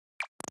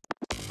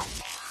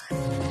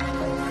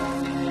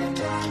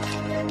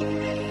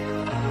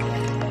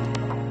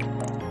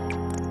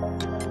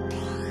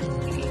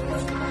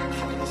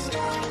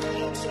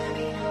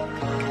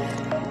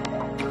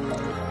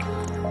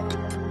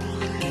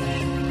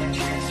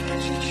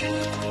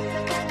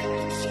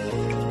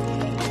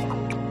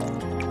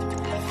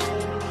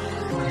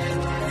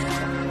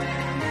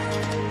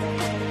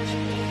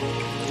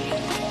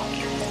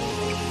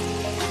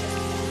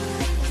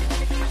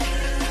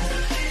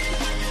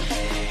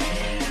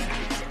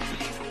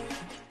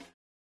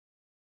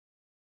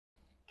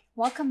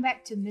Welcome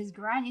back to Miss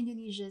Grand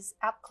Indonesia's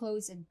Up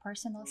Close and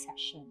Personal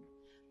session.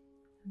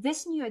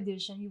 This new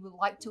edition, we would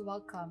like to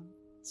welcome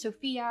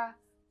Sophia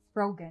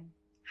Rogan.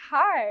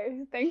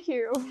 Hi, thank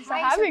you for Hi,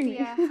 having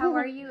Sophia. me. How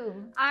are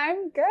you?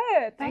 I'm good,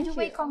 By thank the you.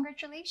 way,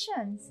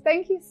 congratulations.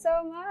 Thank you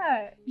so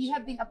much. You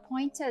have been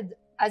appointed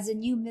as a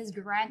new Miss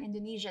Grand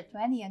Indonesia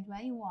 20 and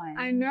 21.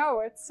 I know,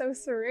 it's so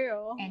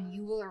surreal. And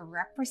you will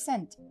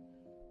represent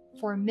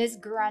for Miss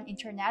Grand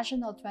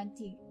International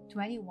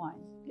 2021.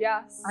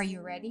 Yes. Are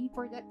you ready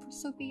for that,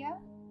 Sophia?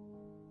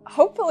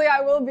 Hopefully I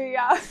will be,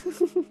 yeah.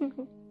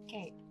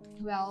 Okay,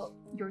 well,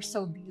 you're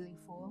so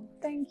beautiful.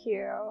 Thank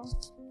you.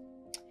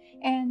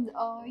 And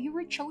you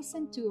were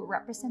chosen to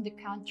represent the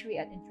country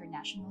at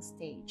international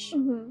stage.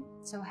 Mm-hmm.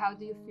 So how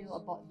do you feel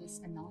about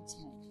this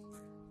announcement?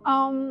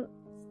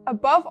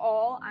 Above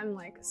all, I'm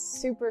like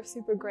super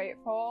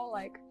grateful.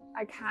 Like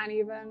I can't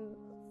even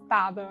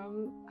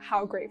fathom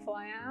how grateful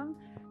I am.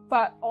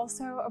 But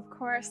also, of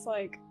course,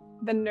 like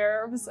the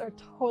nerves are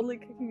totally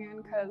kicking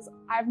in because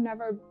I've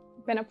never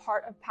been a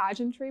part of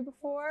pageantry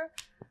before.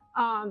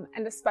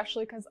 And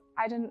especially because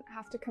I didn't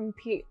have to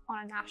compete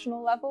on a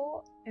national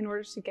level in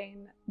order to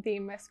gain the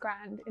Miss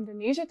Grand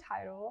Indonesia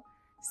title.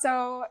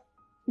 So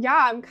yeah,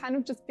 I'm kind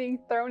of just being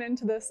thrown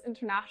into this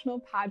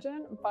international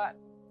pageant, but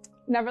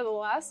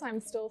nevertheless, I'm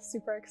still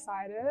super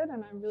excited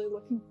and I'm really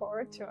looking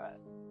forward to it.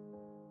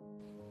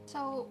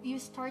 So you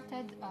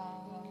started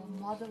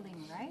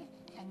modeling, right?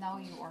 And now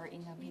you are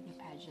in a beauty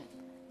pageant.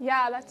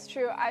 Yeah, that's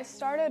true. I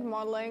started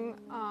modeling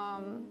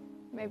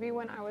maybe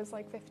when I was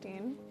like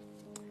 15.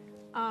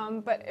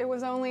 But it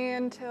was only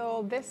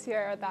until this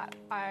year that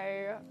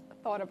I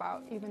thought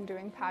about even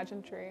doing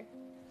pageantry.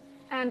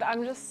 And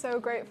I'm just so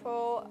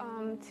grateful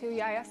to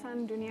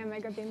Yayasan Dunia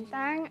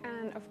Bintang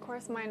and of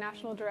course my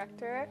national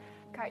director,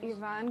 Kak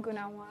Ivan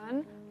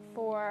Gunawan,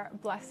 for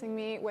blessing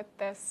me with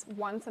this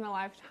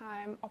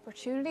once-in-a-lifetime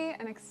opportunity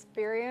and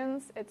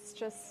experience.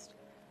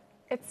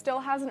 It still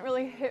hasn't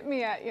really hit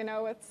me yet, you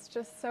know, it's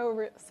just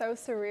so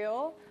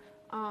surreal.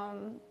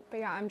 But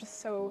yeah, I'm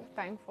just so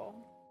thankful.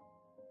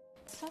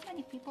 So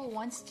many people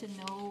wants to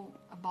know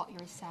about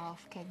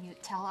yourself. Can you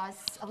tell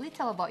us a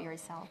little about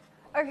yourself?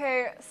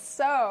 Okay,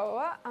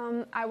 so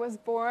I was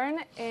born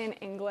in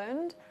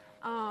England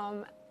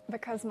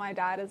because my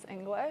dad is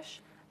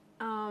English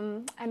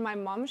and my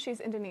mom, she's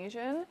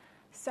Indonesian.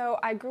 So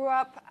I grew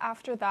up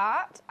after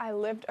that. I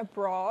lived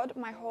abroad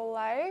my whole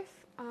life.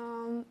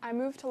 I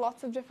moved to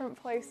lots of different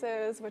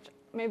places, which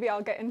maybe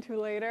I'll get into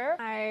later.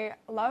 I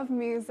love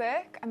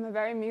music. I'm a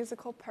very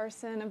musical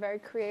person, a very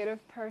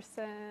creative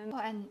person. Oh,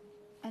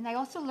 and I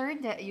also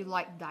learned that you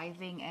like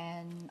diving,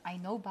 and I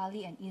know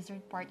Bali and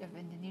eastern part of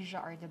Indonesia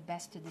are the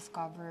best to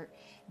discover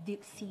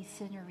deep sea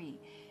scenery.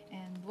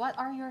 And what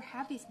are your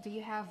hobbies do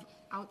you have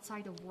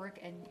outside of work,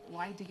 and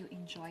why do you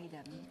enjoy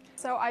them?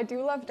 So I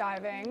do love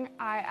diving.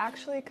 I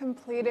actually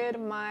completed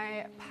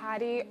my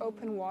PADI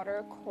open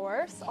water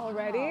course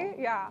already.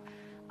 Yeah.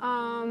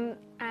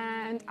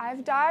 And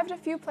I've dived a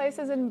few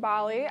places in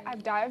Bali.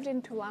 I've dived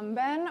in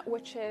Tulamben,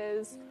 which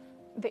is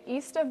the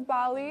east of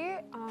Bali.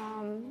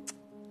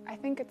 I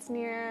think it's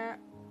near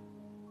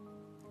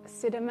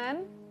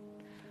Sidaman.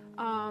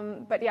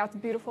 But yeah, it's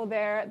beautiful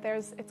there.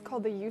 It's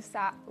called the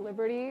USAT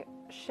Liberty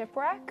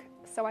Shipwreck,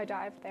 so I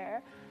dived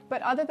there.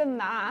 But other than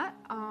that,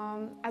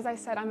 as I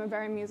said, I'm a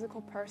very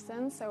musical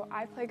person, so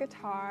I play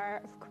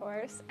guitar, of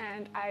course,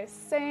 and I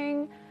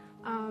sing,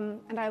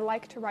 and I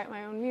like to write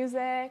my own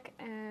music,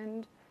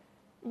 and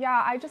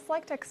yeah, I just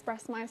like to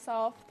express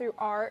myself through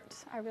art.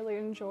 I really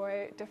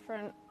enjoy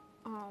different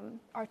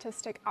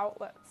artistic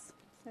outlets,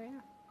 so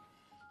yeah.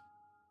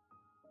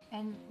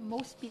 And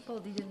most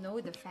people didn't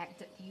know the fact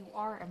that you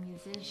are a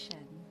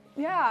musician.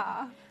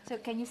 Yeah. So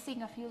can you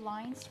sing a few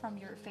lines from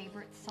your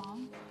favorite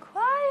song?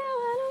 Quiet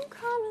when I'm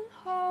coming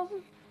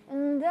home,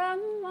 and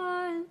I'm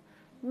on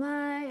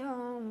my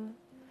own.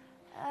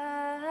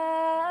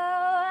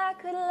 Oh, I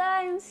could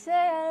lie and say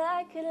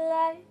I like it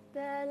like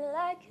that,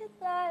 like it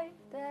like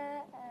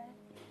that.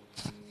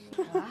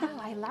 Wow,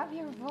 I love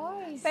your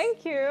voice.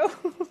 Thank you.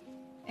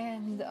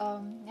 And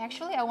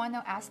actually, I want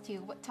to ask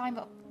you, what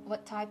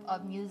type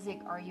of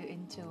music are you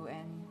into,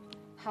 and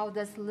how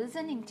does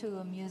listening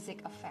to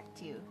music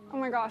affect you? Oh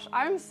my gosh,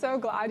 I'm so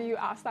glad you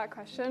asked that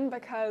question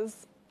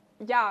because,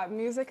 yeah,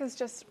 music is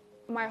just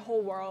my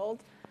whole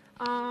world.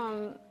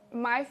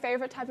 My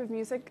favorite type of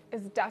music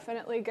is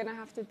definitely gonna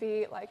have to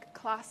be like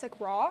classic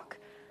rock.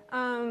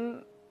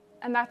 And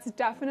that's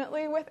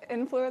definitely with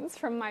influence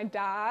from my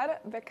dad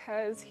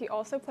because he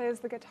also plays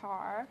the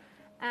guitar.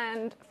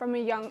 And from a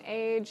young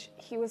age,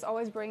 he was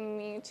always bringing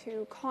me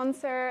to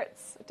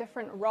concerts,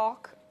 different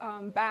rock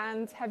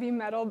bands, heavy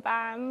metal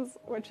bands,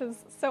 which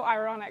is so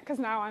ironic because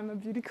now I'm a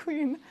beauty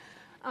queen.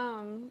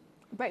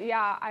 But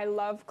yeah, I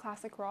love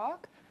classic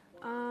rock.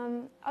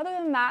 Other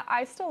than that,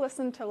 I still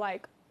listen to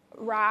like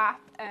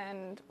rap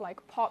and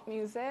like pop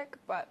music,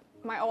 but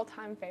my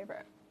all-time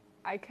favorite,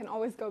 I can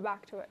always go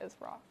back to it, is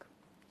rock.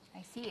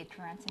 I see it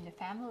runs in the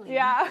family.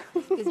 Yeah.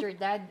 Because your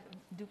dad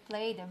do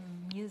play the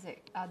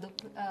music,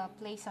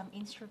 play some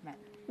instrument.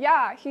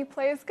 Yeah, he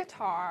plays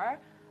guitar.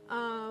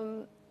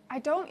 I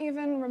don't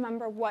even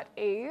remember what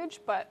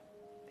age, but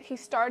he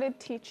started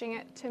teaching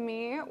it to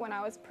me when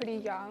I was pretty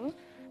young,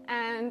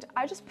 and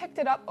I just picked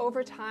it up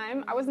over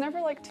time. I was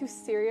never like too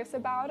serious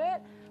about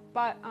it,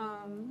 but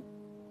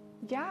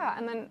yeah,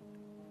 and then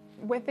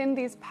within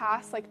these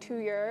past like 2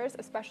 years,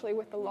 especially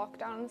with the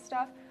lockdown and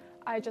stuff,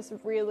 I just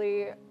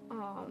really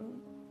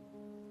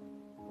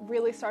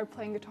started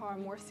playing guitar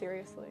more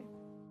seriously.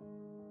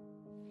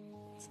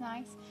 It's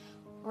nice.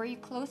 Were you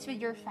close with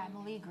your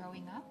family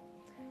growing up?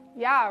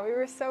 Yeah, we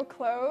were so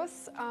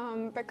close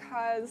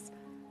because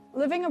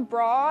living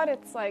abroad,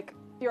 it's like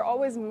you're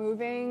always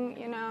moving,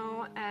 you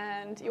know,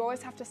 and you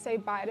always have to say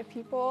bye to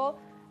people.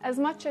 As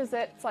much as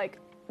it's like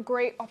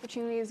great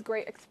opportunities,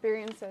 great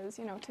experiences,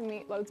 you know, to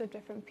meet loads of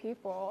different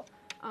people,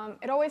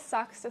 it always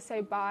sucks to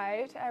say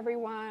bye to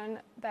everyone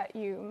that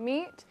you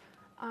meet.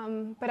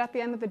 But at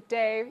the end of the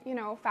day, you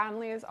know,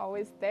 family is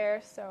always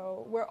there,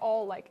 so we're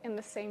all like in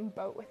the same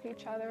boat with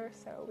each other,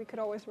 so we could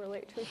always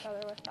relate to each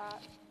other with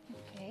that.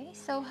 Okay,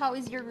 so how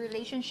is your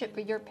relationship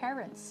with your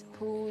parents?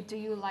 Who do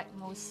you like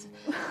most,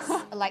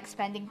 like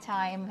spending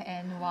time,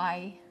 and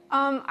why?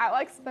 I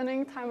like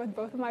spending time with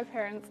both of my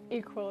parents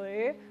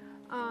equally.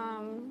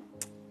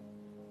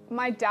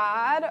 My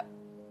dad,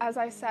 as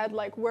I said,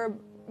 like we're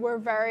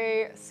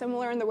very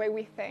similar in the way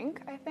we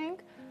think, I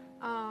think.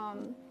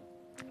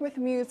 With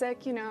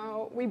music, you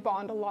know, we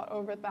bond a lot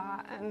over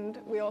that, and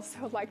we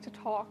also like to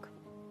talk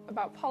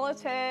about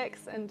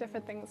politics and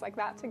different things like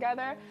that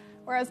together.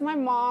 Whereas my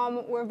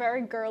mom, we're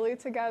very girly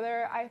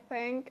together, I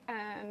think,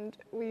 and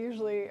we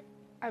usually,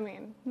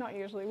 not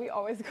usually, we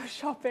always go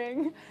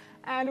shopping,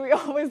 and we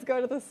always go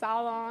to the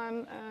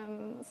salon,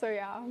 and so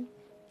yeah.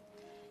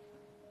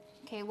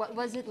 Okay, what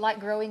was it like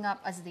growing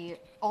up as the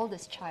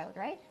oldest child,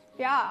 right?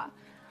 Yeah.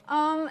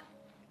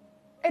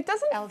 It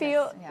doesn't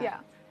Eldest, yeah.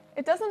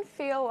 It doesn't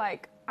feel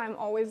like I'm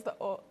always the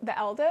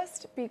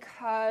eldest,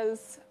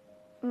 because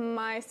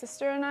my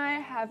sister and I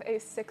have a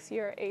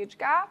 6-year age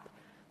gap.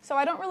 So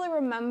I don't really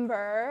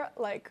remember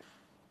like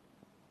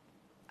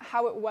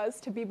how it was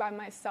to be by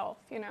myself,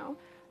 you know.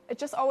 It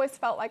just always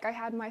felt like I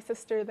had my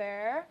sister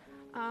there.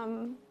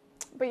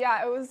 But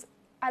yeah,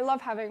 I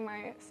love having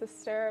my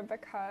sister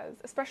because,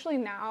 especially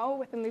now,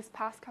 within these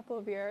past couple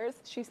of years,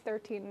 she's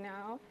 13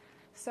 now.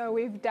 So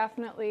we've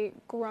definitely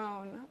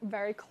grown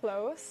very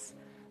close.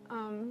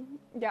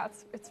 Yeah,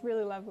 it's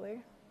really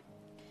lovely.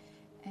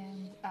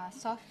 And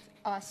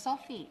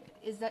Sophie,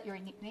 is that your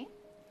nickname?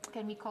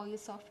 Can we call you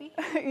Sophie?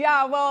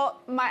 Yeah,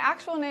 well, my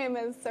actual name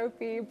is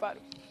Sophie, but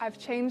I've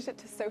changed it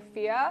to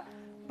Sophia.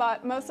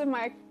 But most of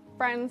my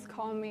friends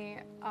call me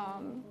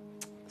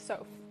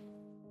Soph.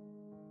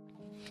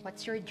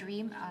 What's your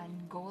dream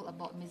and goal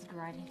about Miss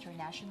Grand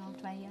International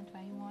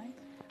 2021?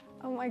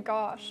 Oh my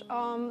gosh.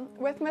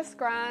 With Miss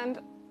Grand,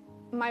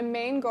 my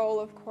main goal,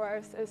 of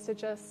course, is to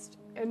just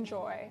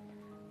enjoy,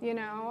 you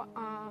know.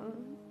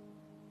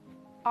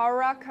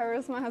 Aura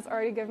Charisma has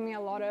already given me a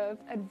lot of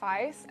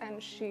advice,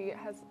 and she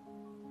has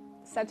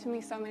said to me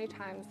so many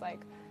times,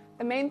 like,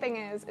 the main thing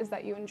is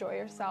that you enjoy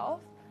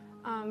yourself.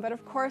 But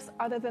of course,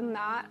 other than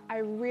that, I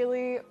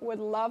really would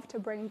love to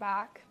bring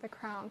back the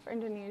crown for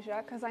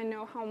Indonesia, because I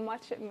know how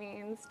much it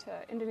means to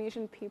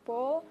Indonesian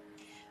people.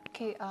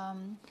 Okay,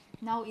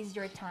 now is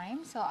your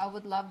time, so I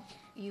would love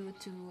you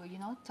to, you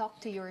know, talk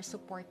to your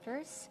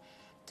supporters,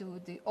 to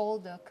all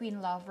the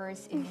Queen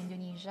lovers in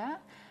Indonesia.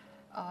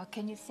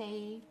 Can you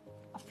say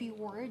a few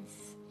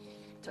words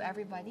to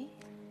everybody?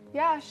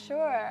 Yeah,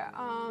 sure.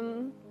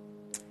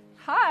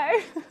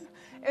 Hi.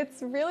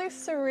 It's really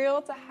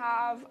surreal to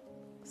have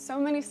so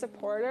many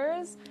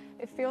supporters.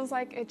 It feels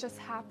like it just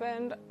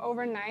happened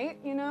overnight,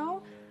 you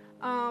know?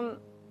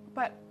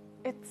 But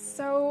it's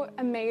so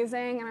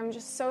amazing, and I'm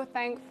just so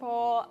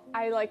thankful.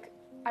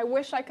 I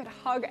wish I could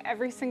hug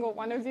every single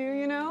one of you,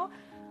 you know?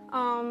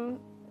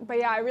 But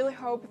yeah, I really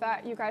hope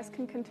that you guys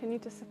can continue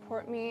to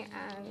support me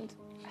and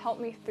help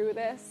me through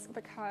this,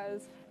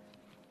 because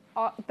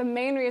the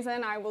main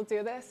reason I will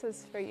do this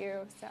is for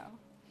you. So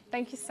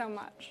thank you so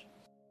much.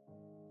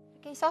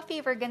 Okay,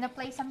 Sophie, we're gonna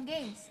play some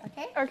games,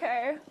 okay?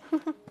 Okay.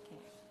 Okay.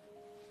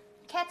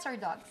 Cats or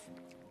dogs?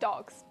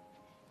 Dogs.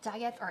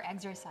 Diet or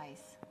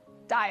exercise?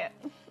 Diet.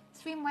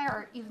 Swimwear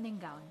or evening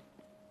gown?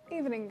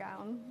 Evening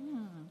gown.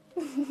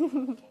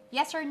 Okay.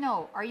 Yes or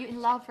no? Are you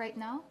in love right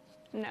now?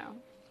 No.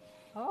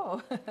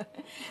 Oh.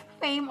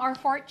 Fame or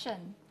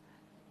fortune?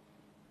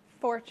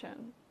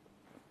 Fortune.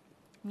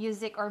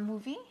 Music or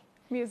movie?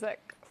 Music,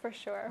 for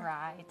sure.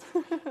 Right.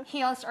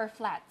 Heels or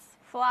flats?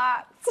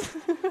 Flats.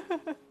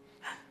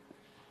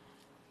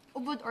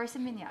 Ubud or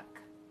Seminyak?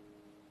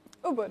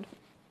 Ubud.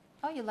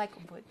 Oh, you like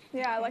Ubud?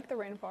 Yeah, I Okay. like the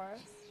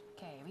rainforest.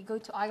 Okay, we go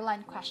to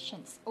island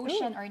questions.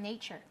 Ocean or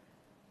nature?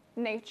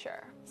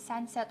 Nature.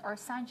 Sunset or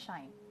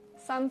sunshine?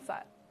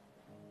 Sunset.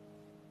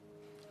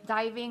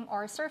 Diving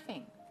or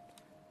surfing?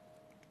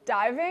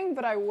 Diving,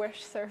 but I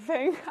wish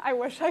surfing. I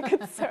wish I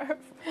could surf.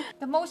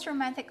 The most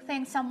romantic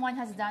thing someone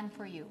has done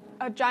for you?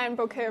 A giant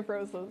bouquet of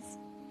roses.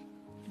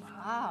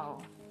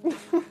 Wow.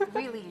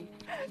 Really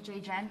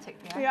gigantic,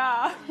 yeah?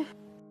 Yeah.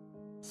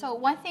 So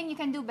one thing you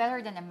can do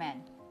better than a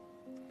man?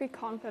 Be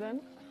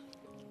confident.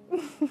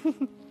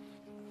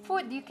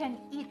 Food you can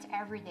eat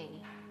every day.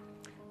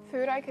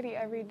 Food I could eat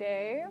every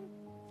day.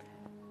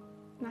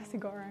 Nasi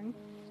goreng.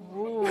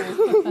 Ooh.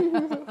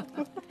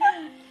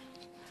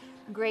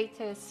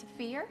 Greatest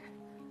fear?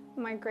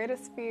 My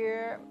greatest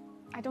fear,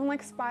 I don't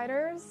like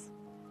spiders.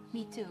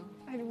 Me too.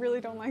 I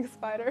really don't like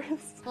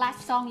spiders.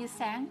 Last song you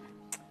sang?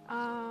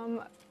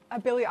 A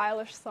Billie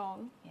Eilish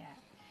song. Yeah.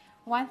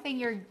 One thing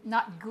you're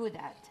not good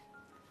at?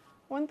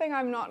 One thing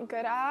I'm not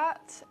good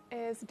at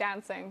is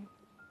dancing.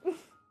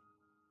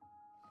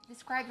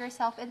 Describe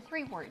yourself in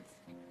 3 words.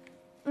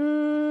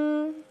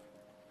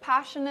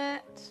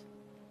 Passionate,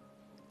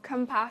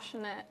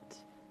 compassionate,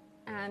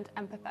 and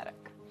empathetic.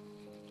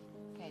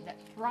 Okay, that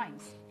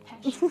rhymes.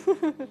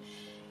 Passion.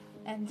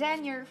 And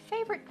then your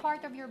favorite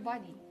part of your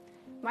body?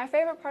 My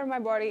favorite part of my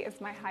body is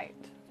my height.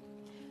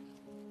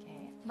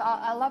 Okay.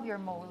 I love your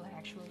mole,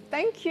 actually.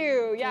 Thank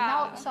you. Okay, Yeah.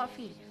 now,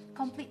 Sophie,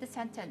 complete the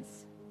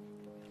sentence.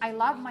 I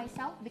love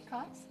myself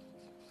because?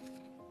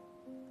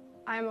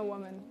 I'm a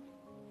woman.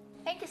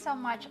 Thank you so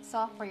much,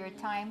 Soph, for your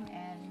time,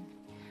 and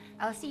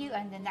I'll see you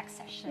in the next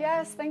session.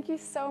 Yes, thank you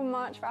so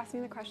much for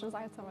asking the questions.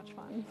 I had so much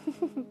fun.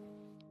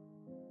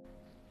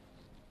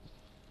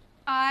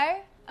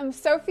 I am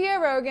Sophia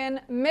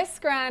Rogan, Miss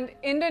Grand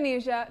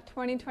Indonesia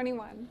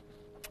 2021.